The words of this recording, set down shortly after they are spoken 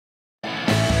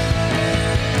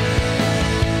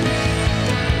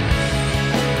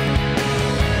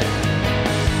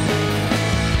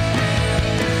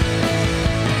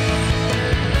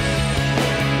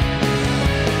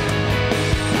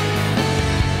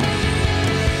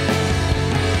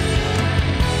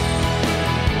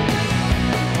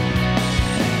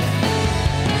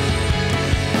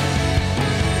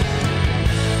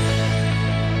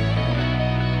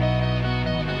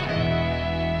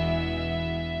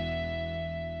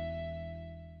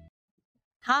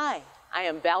Hi, I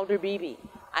am Valder Beebe.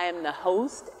 I am the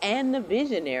host and the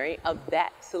visionary of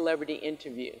That Celebrity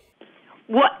Interview.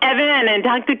 Well, Evan and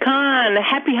Dr. Khan,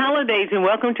 happy holidays and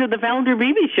welcome to the Valder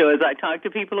Beebe Show as I talk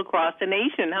to people across the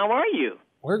nation. How are you?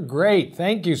 We're great.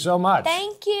 Thank you so much.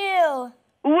 Thank you.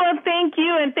 Well, thank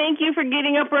you, and thank you for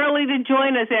getting up early to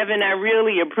join us, Evan. I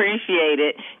really appreciate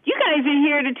it. You guys are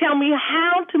here to tell me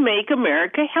how to make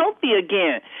America healthy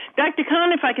again. Dr.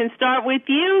 Khan, if I can start with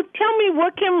you, tell me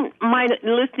what can my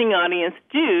listening audience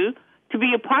do to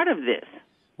be a part of this?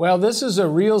 Well, this is a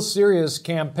real serious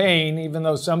campaign, even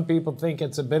though some people think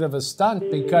it's a bit of a stunt,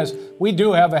 because we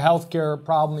do have a healthcare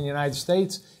problem in the United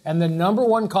States, and the number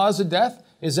one cause of death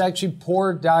is actually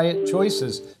poor diet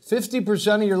choices.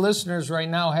 50% of your listeners right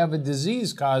now have a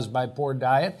disease caused by poor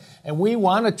diet, and we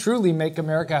want to truly make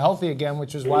America healthy again,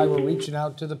 which is why we're reaching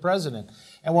out to the president.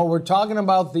 And what we're talking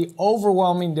about, the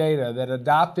overwhelming data that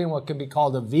adopting what could be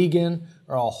called a vegan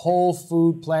or a whole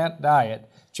food plant diet,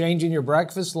 changing your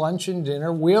breakfast, lunch, and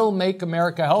dinner will make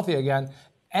America healthy again,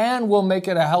 and will make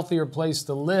it a healthier place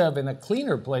to live and a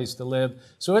cleaner place to live.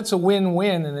 So it's a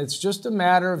win-win, and it's just a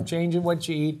matter of changing what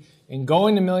you eat and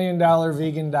going to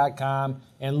milliondollarvegan.com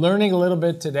and learning a little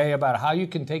bit today about how you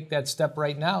can take that step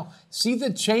right now. See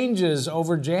the changes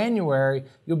over January.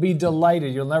 You'll be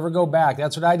delighted. You'll never go back.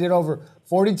 That's what I did over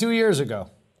 42 years ago.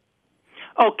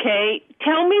 Okay,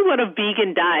 tell me what a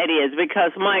vegan diet is,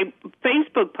 because my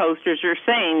Facebook posters are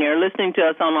saying they're listening to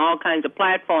us on all kinds of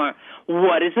platforms.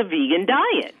 What is a vegan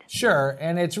diet? Sure,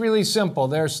 and it's really simple.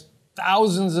 There's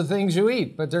thousands of things you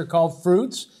eat, but they're called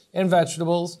fruits and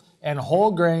vegetables and whole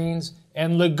grains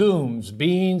and legumes,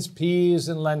 beans, peas,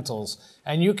 and lentils.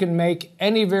 And you can make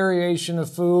any variation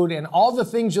of food and all the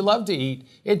things you love to eat.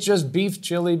 It's just beef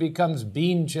chili becomes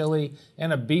bean chili,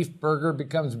 and a beef burger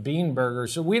becomes bean burger.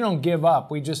 So we don't give up.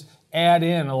 We just add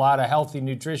in a lot of healthy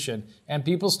nutrition, and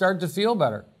people start to feel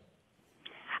better.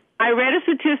 I read a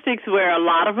statistics where a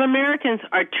lot of Americans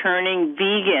are turning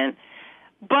vegan,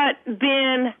 but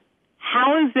then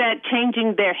how is that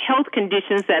changing their health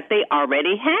conditions that they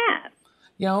already have?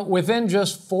 You know, within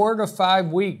just 4 to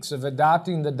 5 weeks of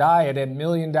adopting the diet at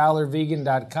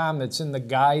milliondollarvegan.com that's in the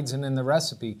guides and in the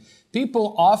recipe,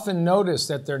 people often notice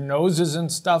that their nose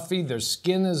isn't stuffy, their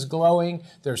skin is glowing,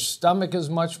 their stomach is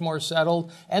much more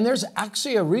settled, and there's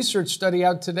actually a research study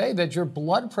out today that your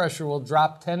blood pressure will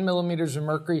drop 10 millimeters of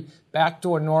mercury back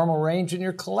to a normal range and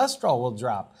your cholesterol will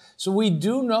drop. So we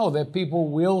do know that people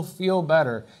will feel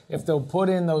better if they'll put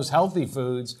in those healthy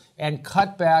foods and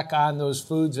cut back on those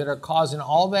foods that are causing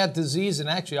all that disease and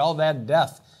actually all that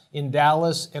death in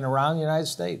Dallas and around the United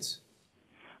States.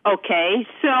 Okay,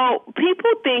 so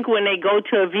people think when they go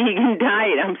to a vegan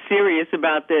diet, I'm serious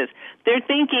about this, they're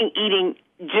thinking eating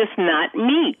just not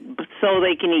meat, so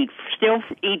they can still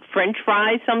eat French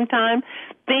fries sometimes.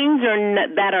 Things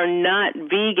that are not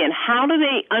vegan. How do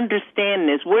they understand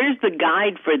this? Where's the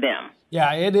guide for them?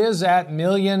 Yeah, it is at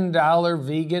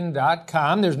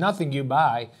milliondollarvegan.com. There's nothing you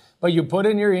buy, but you put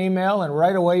in your email and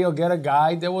right away you'll get a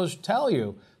guide that will tell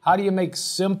you how do you make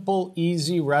simple,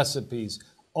 easy recipes.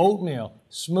 Oatmeal,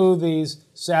 smoothies,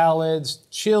 salads,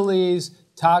 chilies,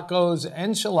 tacos,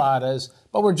 enchiladas,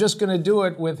 but we're just going to do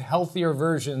it with healthier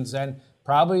versions, and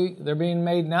probably they're being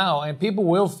made now, and people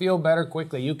will feel better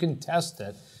quickly. You can test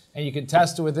it, and you can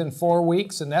test it within 4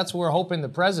 weeks, and that's what we're hoping the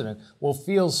president will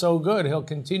feel so good. He'll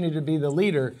continue to be the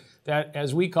leader that,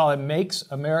 as we call it, makes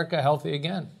America healthy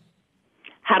again.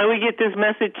 How do we get this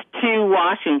message to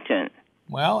Washington?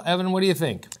 Well, Evan, what do you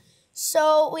think?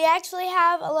 So we actually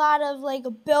have a lot of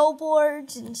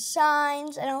billboards and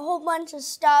signs and a whole bunch of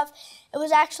stuff. It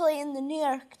was actually in the New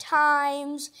York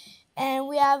Times, and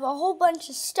we have a whole bunch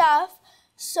of stuff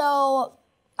so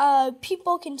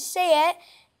people can say it,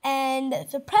 and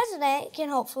the president can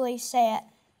hopefully say it.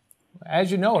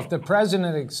 As you know, if the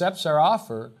president accepts our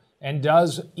offer and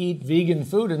does eat vegan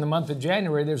food in the month of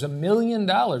January, there's $1 million,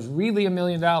 really $1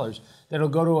 million, that'll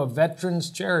go to a veterans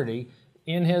charity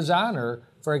in his honor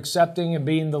for accepting and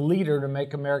being the leader to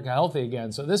make America healthy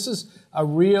again. So this is a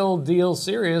real deal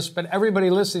serious, but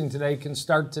everybody listening today can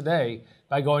start today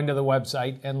by going to the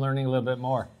website and learning a little bit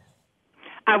more.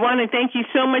 I want to thank you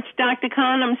so much, Dr.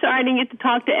 Khan. I'm sorry I didn't get to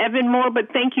talk to Evan more,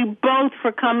 but thank you both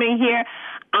for coming here.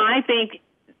 I think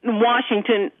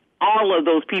Washington, all of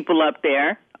those people up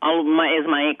there, all of my, as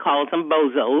my aunt calls them,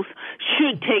 bozos,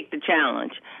 should take the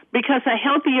challenge. Because a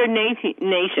healthier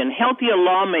nation, healthier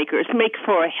lawmakers make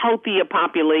for a healthier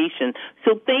population.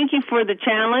 So thank you for the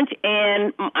challenge,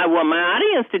 and I want my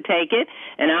audience to take it,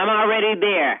 and I'm already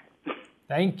there.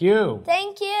 Thank you.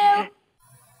 Thank you.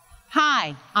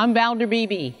 Hi, I'm Valder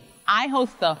Beebe. I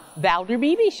host the Valder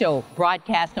Beebe Show,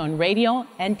 broadcast on radio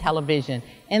and television.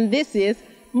 And this is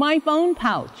my phone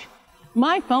pouch.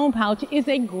 My phone pouch is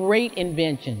a great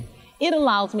invention. It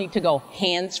allows me to go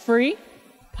hands-free,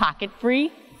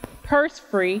 pocket-free,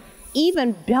 purse-free,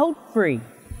 even belt-free.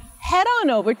 Head on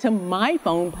over to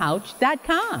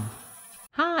myphonepouch.com.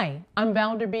 Hi, I'm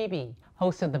Valder Beebe,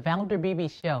 host of the Valder Beebe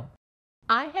Show.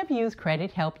 I have used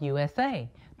Credit Help USA,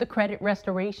 the credit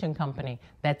restoration company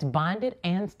that's bonded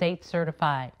and state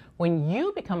certified. When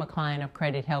you become a client of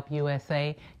Credit Help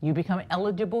USA, you become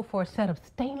eligible for a set of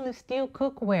stainless steel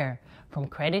cookware from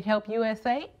Credit Help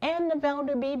USA and the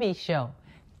Valder Beebe Show.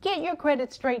 Get your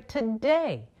credit straight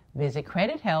today. Visit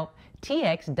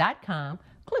credithelptx.com,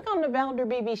 click on the Valder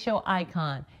Beebe Show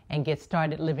icon, and get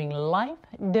started living life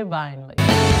divinely.